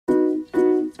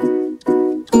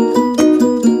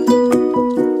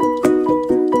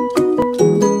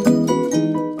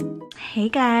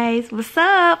guys, what's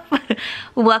up?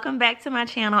 Welcome back to my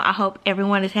channel. I hope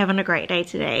everyone is having a great day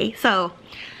today. So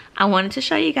I wanted to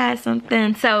show you guys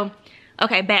something. So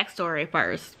okay, backstory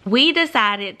first. We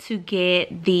decided to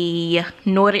get the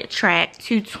Nordic Track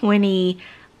 220i,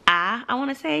 I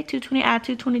want to say 220i,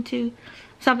 222,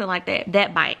 something like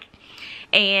that bike.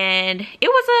 And it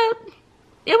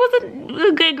was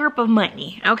a good group of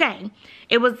money. Okay,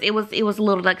 it was a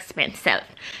little expensive.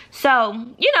 So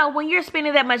you know, when you're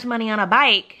spending that much money on a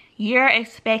bike, you're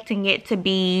expecting it to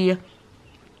be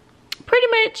pretty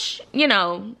much, you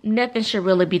know, nothing should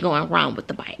really be going wrong with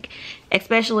the bike,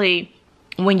 especially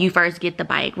when you first get the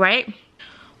bike, right?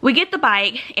 We get the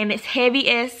bike and it's heavy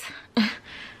as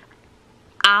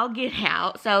I'll get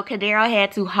out. So Kadero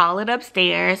had to haul it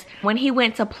upstairs. When he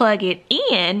went to plug it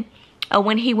in, or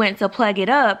when he went to plug it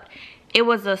up, it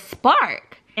was a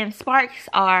spark. And sparks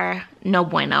are no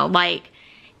bueno. Like,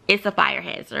 it's a fire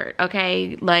hazard,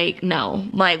 okay? Like, no.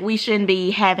 Like, we shouldn't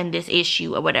be having this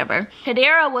issue or whatever.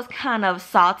 Kadero was kind of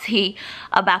salty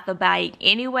about the bike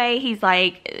anyway. He's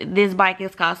like, this bike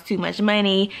has cost too much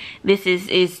money. This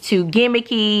is too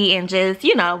gimmicky and just,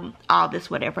 you know, all this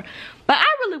whatever. But I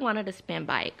really wanted a spin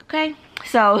bike, okay?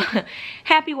 So,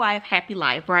 happy wife, happy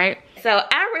life, right? So,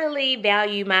 I really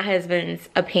value my husband's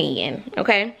opinion,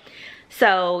 okay?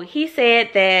 So, he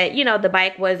said that, you know, the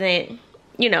bike wasn't,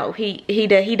 you know, he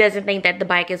doesn't think that the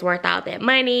bike is worth all that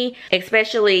money,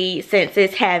 especially since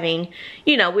it's having,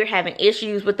 you know, we're having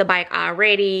issues with the bike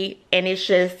already, and it's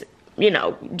just, you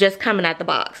know, just coming out the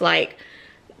box. Like,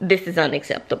 this is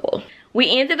unacceptable.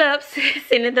 We ended up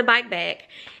sending the bike back,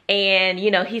 and, you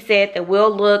know, he said that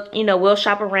we'll look, you know, we'll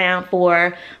shop around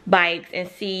for bikes and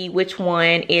see which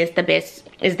one is the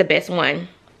best one.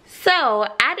 So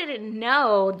I didn't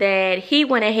know that he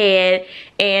went ahead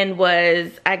and was,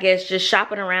 I guess, just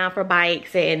shopping around for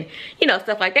bikes and, you know,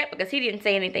 stuff like that, because he didn't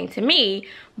say anything to me.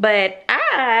 But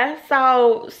I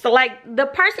saw, so like, the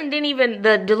person didn't even,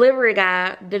 the delivery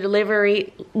guy, the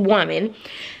delivery woman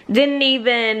didn't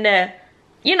even,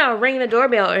 you know, ring the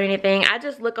doorbell or anything. I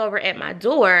just look over at my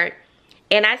door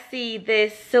and I see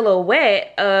this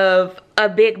silhouette of a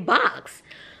big box.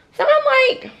 So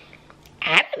I'm like,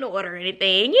 I didn't order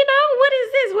anything, you know, what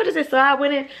is this? What is this? So I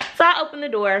went in, so I opened the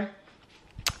door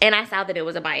and I saw that it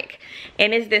was a bike.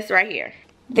 And it's this right here.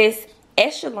 This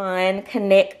Echelon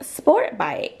Connect Sport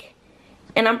bike.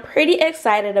 And I'm pretty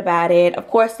excited about it. Of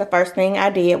course, the first thing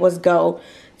I did was go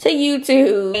to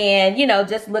YouTube and, you know,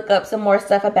 just look up some more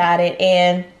stuff about it.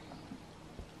 And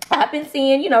I've been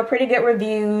seeing, you know, pretty good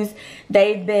reviews.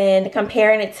 They've been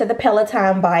comparing it to the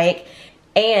Peloton bike,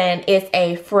 and it's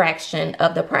a fraction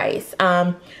of the price.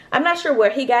 I'm not sure where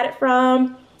he got it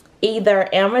from,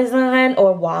 either Amazon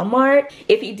or Walmart.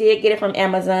 If he did get it from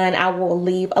Amazon, I will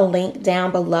leave a link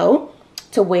down below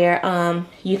to where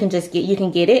you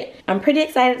can get it. I'm pretty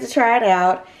excited to try it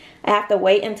out. I have to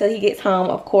wait until he gets home,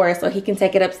 of course, so he can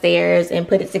take it upstairs and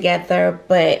put it together.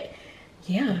 But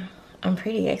yeah, I'm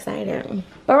pretty excited.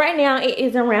 But right now it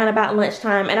is around about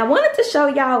lunchtime, and I wanted to show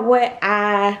y'all what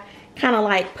I kind of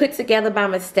like put together by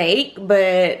mistake,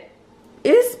 but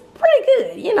it's pretty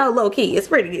good, you know, low key, it's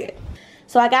pretty good.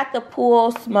 So I got the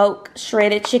pulled smoked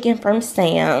shredded chicken from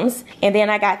Sam's, and then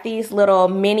I got these little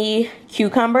mini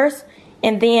cucumbers,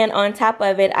 and then on top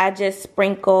of it I just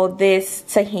sprinkled this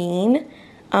tahini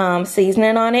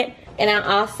seasoning on it, and I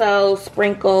also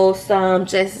sprinkled some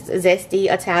just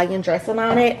zesty Italian dressing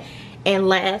on it. And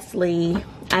lastly,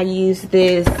 I used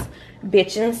this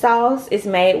bitchin sauce. It's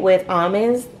made with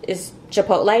almonds. It's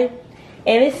chipotle,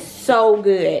 and it's so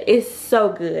good. It's so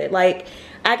good. Like,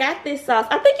 I got this sauce.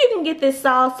 I think you can get this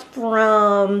sauce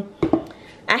from,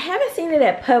 I haven't seen it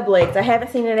at Publix. I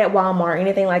haven't seen it at Walmart or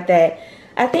anything like that.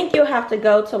 I think you'll have to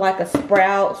go to like a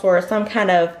Sprouts or some kind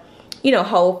of, you know,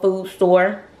 Whole Food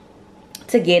store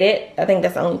to get it. I think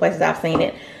that's the only places I've seen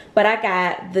it. But I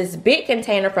got this big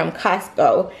container from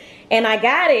Costco, and I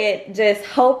got it just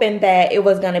hoping that it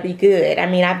was gonna be good. I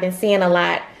mean, I've been seeing a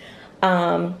lot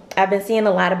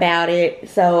about it,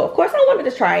 so of course I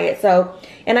wanted to try it. So,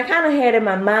 and I kind of had in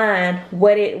my mind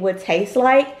what it would taste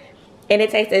like, and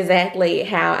it tastes exactly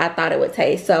how I thought it would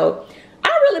taste. So I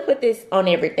really put this on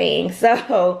everything,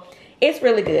 so it's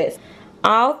really good.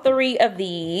 All three of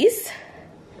these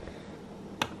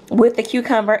with the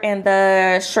cucumber and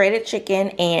the shredded chicken,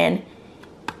 and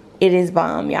it is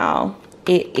bomb, y'all.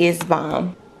 It is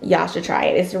bomb. Y'all should try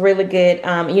it. It's really good.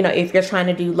 You know, if you're trying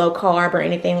to do low carb or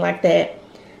anything like that,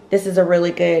 this is a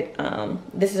really good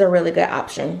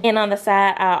option. And on the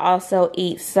side, I also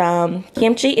eat some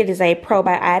kimchi. It is a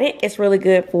probiotic. It's really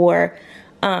good for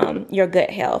your gut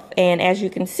health. And as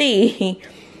you can see,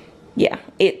 yeah,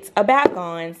 it's about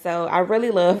gone. So I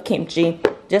really love kimchi.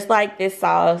 Just like this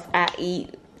sauce, I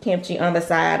eat kimchi on the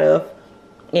side of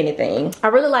anything. I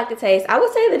really like the taste. I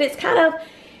would say that it's kind of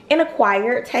an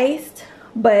acquired taste,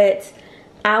 but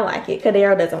I like it.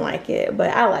 Kadero doesn't like it,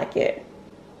 but I like it.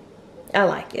 I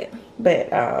like it. But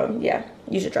yeah,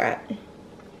 you should try it.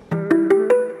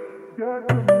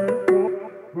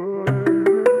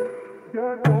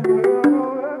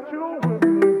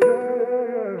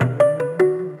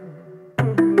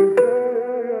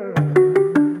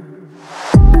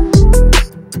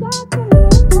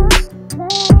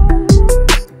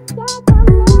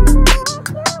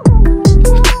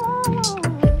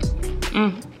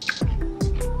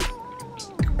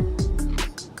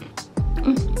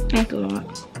 That's a lot.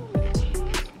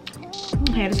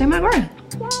 I had to take my breath.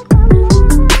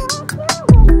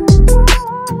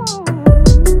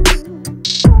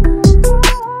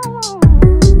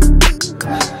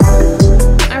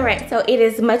 Alright, so it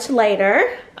is much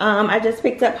later. I just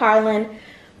picked up Harlan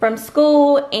from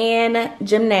school and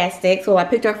gymnastics. Well, I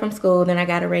picked her up from school, then I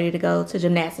got her ready to go to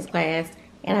gymnastics class.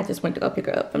 And I just went to go pick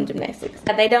her up from gymnastics.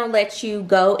 They don't let you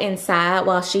go inside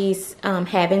while she's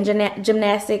having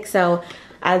gymnastics. So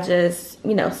I just,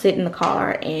 you know, sit in the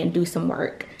car and do some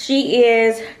work. She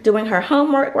is doing her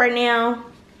homework right now.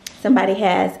 Somebody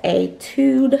has a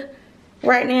tude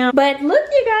right now. But look,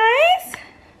 you guys.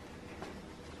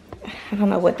 I don't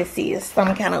know what this is.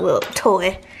 Some kind of little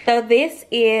toy. So this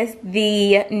is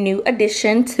the new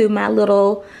addition to my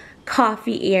little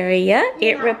coffee area.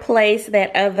 It replaced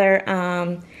that other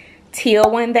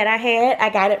teal one that I had. I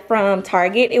got it from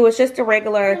Target. It was just a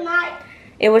regular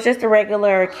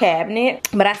cabinet,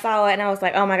 but I saw it and I was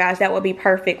like, oh my gosh, that would be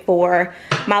perfect for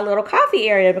my little coffee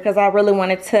area because I really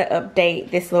wanted to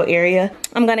update this little area.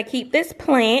 I'm gonna keep this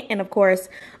plant, and of course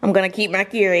I'm gonna keep my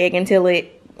Keurig until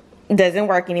it doesn't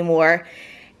work anymore.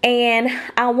 And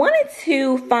I wanted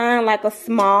to find like a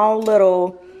small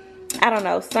little, I don't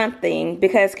know, something,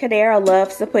 because Kadero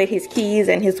loves to put his keys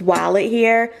and his wallet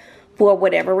here for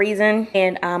whatever reason.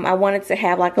 And I wanted to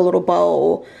have like a little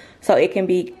bowl so it can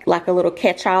be like a little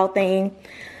catch-all thing.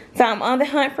 So I'm on the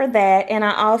hunt for that. And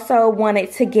I also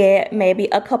wanted to get maybe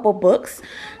a couple books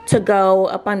to go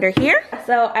up under here.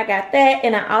 So I got that,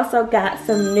 and I also got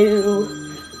some new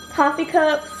coffee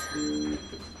cups.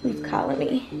 Who's calling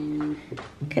me?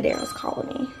 Kadero's calling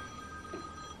me.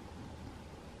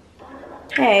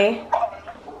 Hey.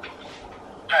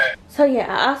 So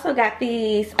yeah, I also got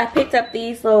these. I picked up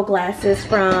these little glasses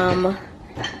from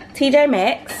TJ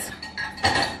Maxx.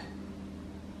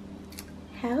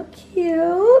 How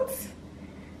cute.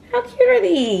 How cute are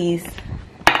these?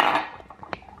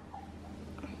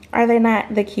 Are they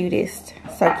not the cutest?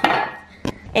 So cute.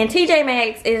 And TJ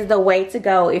Maxx is the way to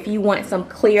go if you want some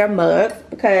clear mugs,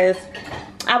 because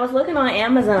I was looking on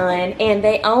Amazon and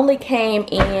they only came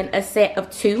in a set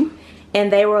of 2. And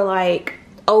they were like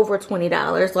over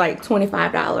 $20, like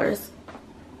 $25.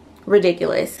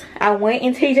 Ridiculous. I went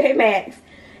in TJ Maxx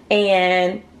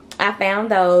and I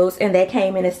found those, and they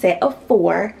came in a set of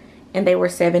 4 and they were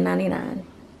 $7.99.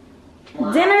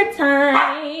 Wow. Dinner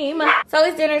time. So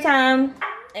it's dinner time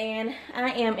and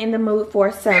I am in the mood for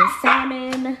some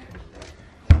salmon.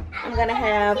 I'm gonna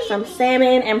have some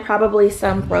salmon and probably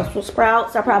some Brussels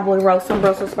sprouts. I'll probably roast some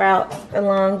Brussels sprouts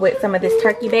along with some of this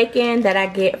turkey bacon that I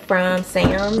get from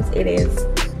Sam's. It is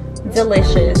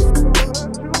delicious.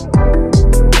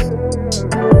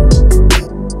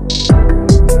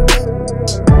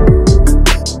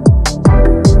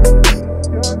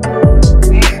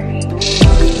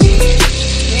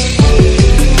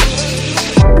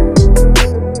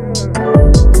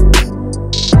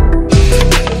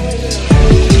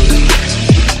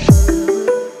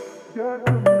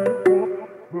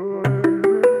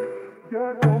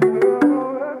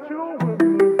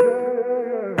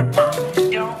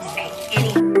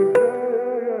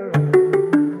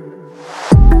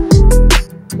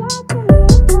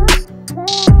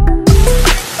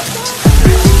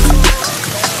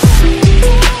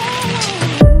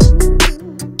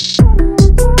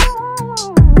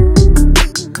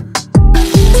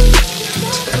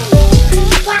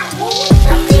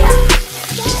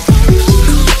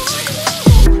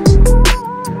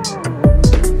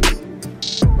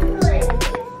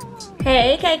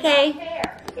 Hey, KK.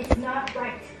 It's not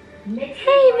right.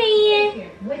 Hey, man.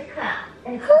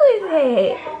 Who is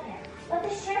that?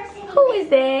 Who is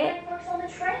that?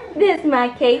 That's my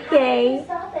KK.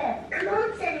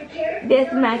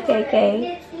 That's my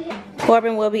KK.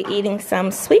 Corbin will be eating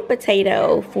some sweet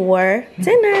potato for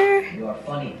dinner.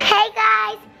 Hey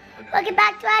guys, welcome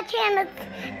back to our channel.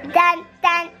 Dun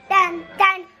dun dun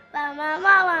dun. Hey guys,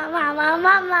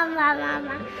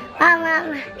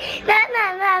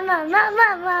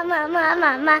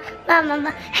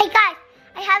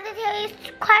 I have to tell you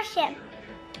a question.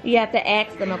 You have to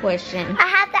ask them a question. I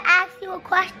have to ask you a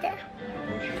question.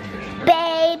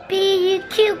 Baby, you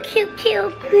cute, cute,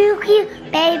 cute, cute,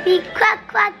 cute. Baby, quack,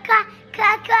 quack, quack,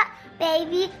 quack, quack.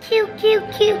 Baby, cute,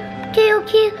 cute, cute, cute,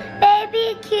 cute.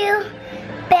 Baby, cute.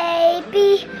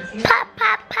 Baby, pop,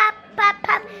 pop, pop, pop,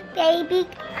 pop. Baby,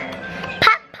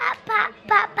 pop, pop, pop,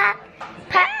 pop, pop.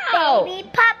 Pop, baby,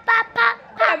 pop, pop, pop,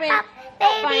 pop, pop.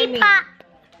 Baby, pop.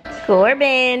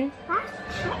 Corbin,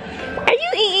 are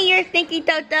you eating your stinky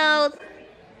totos?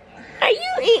 Are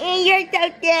you eating your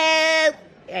toto?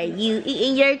 Are you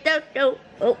eating your toto?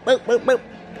 Oh, oh, oh, oh.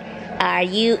 Are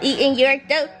you eating your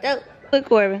toto? Look,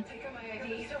 Corbin.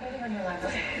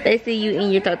 They see you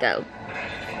eating your toto.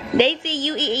 They see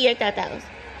you eating your totos.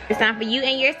 It's time for you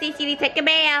and your Cece to take a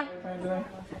bath.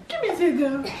 Give me a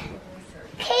cigarette.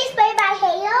 Can you spray my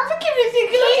hair? Give me a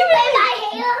cigarette. Can you spray my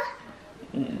hair?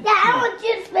 Yeah, I want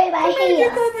you to spray my hair.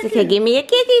 Cece, give me a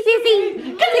kissy, Cece.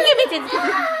 Cece, give me a kissy.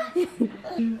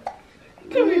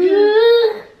 Come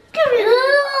here. Come here.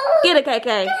 Get a KK.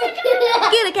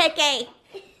 Get a KK.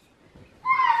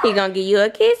 He gonna give you a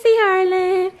kissy,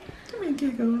 Harlan. Come here,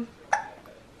 Kiko.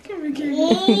 Come here,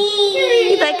 Kiko.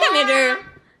 He's like, come here, girl.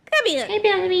 Come here. Hey,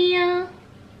 Bella.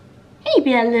 Hey,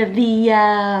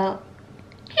 Bella.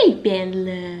 Hey,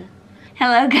 Bella.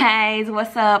 Hello, guys.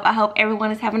 What's up? I hope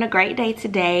everyone is having a great day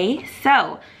today.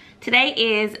 So, today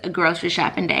is a grocery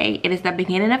shopping day. It is the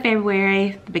beginning of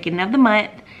February, the beginning of the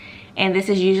month. And this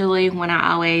is usually when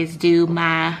I always do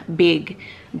my big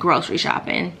grocery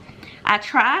shopping.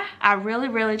 I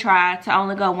really try to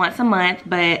only go once a month,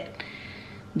 but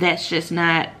that's just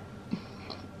not,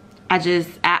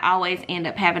 I always end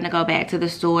up having to go back to the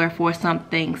store for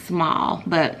something small.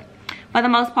 But for the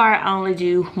most part, I only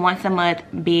do once a month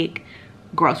big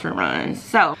grocery runs.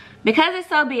 So because it's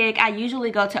so big, I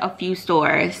usually go to a few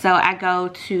stores. So I go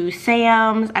to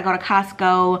Sam's, I go to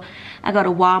Costco, I go to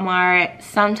Walmart.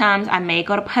 Sometimes I may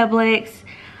go to Publix.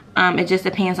 It just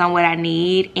depends on what I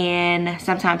need, and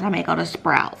sometimes I may go to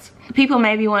Sprouts. People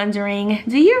may be wondering,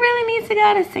 do you really need to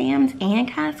go to Sam's and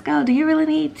Costco? Do you really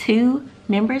need 2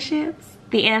 memberships?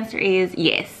 The answer is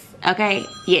yes. Okay,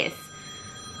 yes.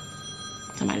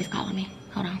 Somebody's calling me.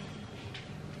 Hold on.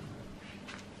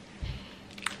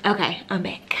 Okay, I'm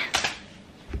back.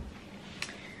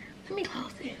 Let me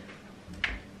close it.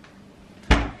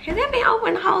 Has that been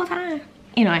open the whole time?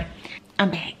 Anyway,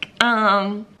 I'm back.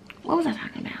 What was I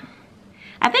talking about?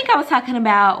 I think I was talking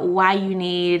about why you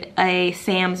need a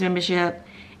Sam's membership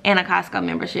and a Costco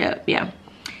membership. Yeah,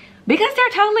 because they're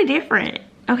totally different.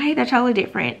 Okay, they're totally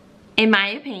different. In my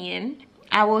opinion,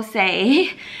 I will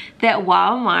say that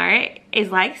Walmart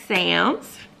is like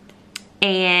Sam's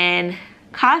and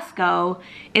Costco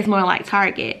is more like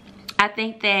Target. I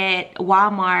think that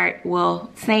Walmart,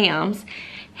 well, Sam's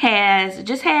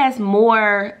has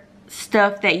more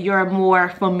stuff that you're more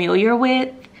familiar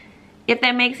with, if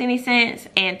that makes any sense,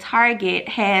 and Target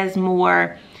has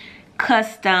more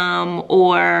custom,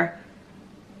 or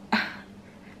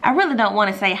I really don't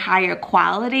want to say higher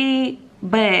quality,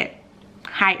 but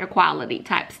higher quality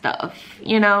type stuff,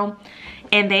 you know.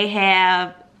 And they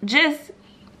have just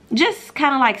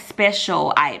kind of like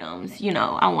special items, you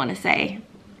know, I want to say.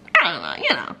 I don't know,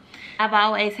 you know. I've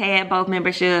always had both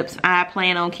memberships. I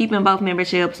plan on keeping both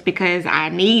memberships because I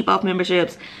need both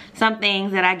memberships. Some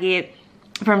things that I get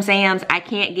from Sam's I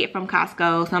can't get from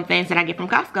Costco. Some things that I get from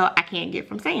Costco I can't get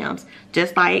from Sam's.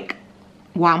 Just like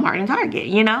Walmart and Target,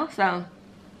 you know? So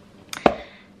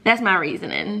that's my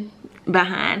reasoning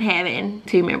behind having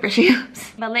 2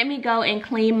 memberships. But let me go and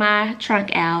clean my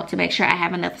trunk out to make sure I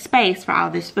have enough space for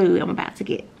all this food I'm about to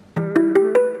get.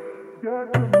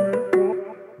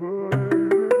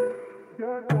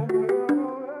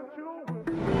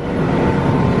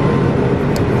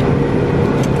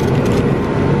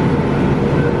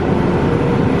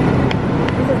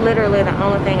 Literally the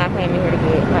only thing I came in here to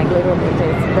get. Like literally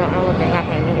just the only thing I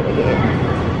came in here to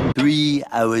get. 3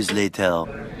 hours later.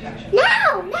 No!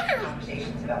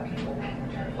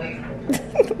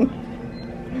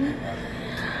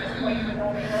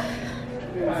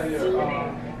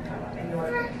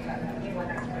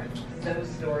 Those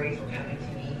stories are coming to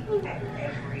me at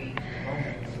every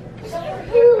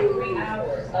moment. You. 3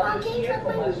 hours of here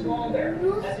for much longer.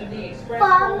 That's when the express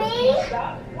For me?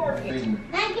 stopped working.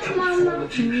 Thank you, Mama.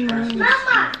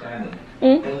 Mama!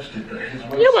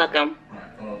 You're welcome.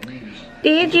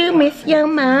 Did you miss your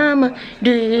mama?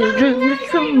 Did you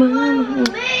miss your mama?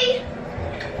 Me?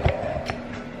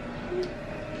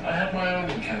 I have my own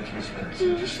encounter Mr.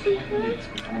 Spencer just needs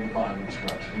before the violence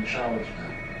erupted in Charlottesville.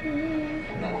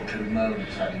 No one could have known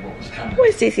exactly what was coming. What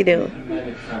is Sissy doing?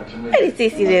 What is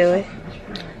Sissy doing?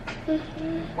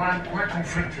 We're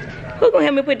conflicted. Who gonna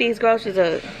help me put these groceries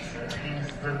up?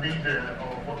 He's the leader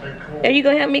of what they call. Are you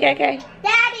gonna help me, KK?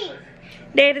 Daddy!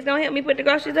 Daddy's gonna help me put the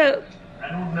groceries up.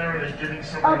 And ordinarily giving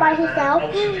someone All by himself?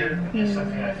 oxygen is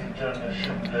something I think journalists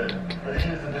should do. But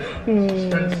here's the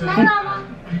difference. Spencer, Bye,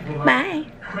 Mama. people like Bye.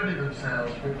 credit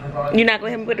themselves with providing You're not gonna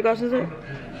help me put the groceries up?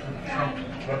 underpinnings for the Trump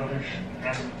revolution.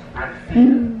 And I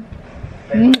feel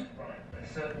they were right. They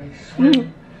certainly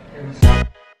swim in the